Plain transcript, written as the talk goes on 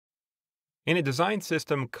In a design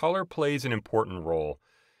system, color plays an important role.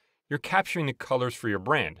 You're capturing the colors for your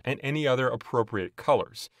brand and any other appropriate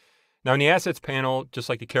colors. Now, in the Assets panel, just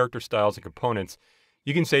like the character styles and components,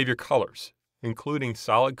 you can save your colors, including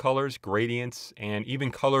solid colors, gradients, and even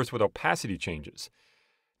colors with opacity changes.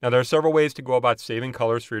 Now, there are several ways to go about saving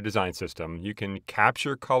colors for your design system. You can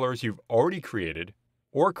capture colors you've already created,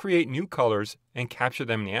 or create new colors and capture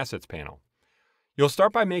them in the Assets panel. You'll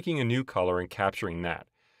start by making a new color and capturing that.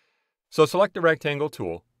 So select the rectangle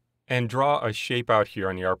tool and draw a shape out here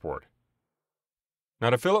on the artboard. Now,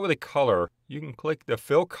 to fill it with a color, you can click the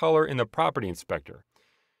Fill Color in the Property Inspector.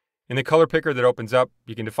 In the color picker that opens up,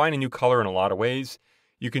 you can define a new color in a lot of ways.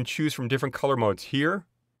 You can choose from different color modes here,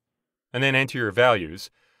 and then enter your values,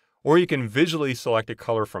 or you can visually select a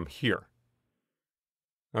color from here.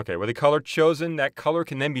 Okay, with the color chosen, that color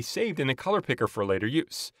can then be saved in the color picker for later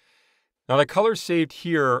use. Now, the colors saved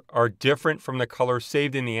here are different from the colors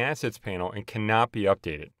saved in the Assets panel and cannot be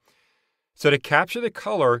updated. So to capture the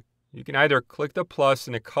color, you can either click the plus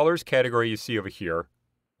in the colors category you see over here,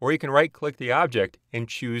 or you can right-click the object and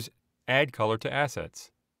choose Add Color to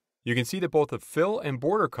Assets. You can see that both the fill and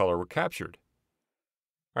border color were captured.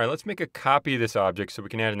 All right, let's make a copy of this object so we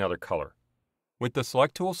can add another color. With the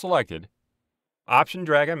Select tool selected, Option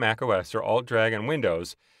drag on macOS or Alt drag on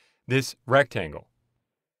Windows, this rectangle.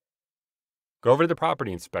 Go over to the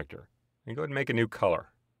Property Inspector and go ahead and make a new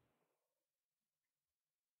color.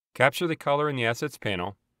 Capture the color in the Assets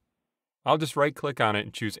panel. I'll just right-click on it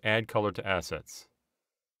and choose Add Color to Assets.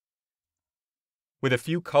 With a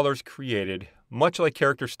few colors created, much like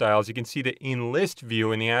character styles, you can see the In-List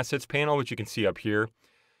view in the Assets panel, which you can see up here.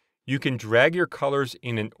 You can drag your colors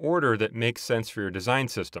in an order that makes sense for your design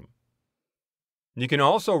system. You can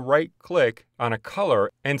also right-click on a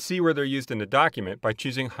color and see where they're used in the document by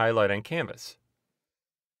choosing Highlight on Canvas.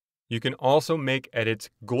 You can also make edits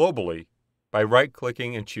globally by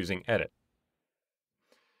right-clicking and choosing Edit.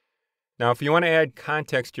 Now, if you want to add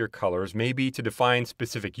context to your colors, maybe to define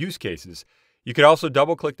specific use cases, you could also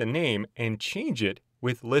double-click the name and change it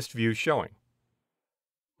with List View showing.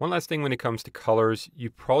 One last thing when it comes to colors, you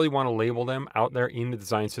probably want to label them out there in the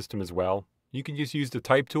design system as well. You can just use the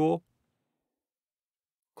Type tool,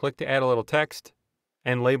 click to add a little text,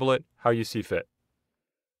 and label it how you see fit.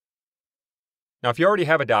 Now, if you already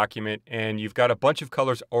have a document and you've got a bunch of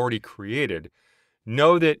colors already created,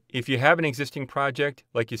 know that if you have an existing project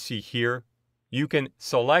like you see here, you can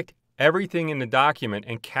select everything in the document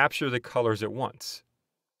and capture the colors at once.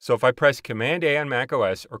 So if I press Command-A on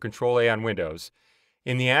macOS or Control-A on Windows,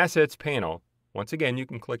 in the Assets panel, once again, you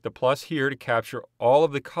can click the plus here to capture all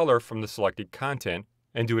of the color from the selected content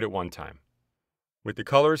and do it at one time. With the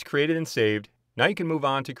colors created and saved, now you can move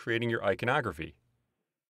on to creating your iconography.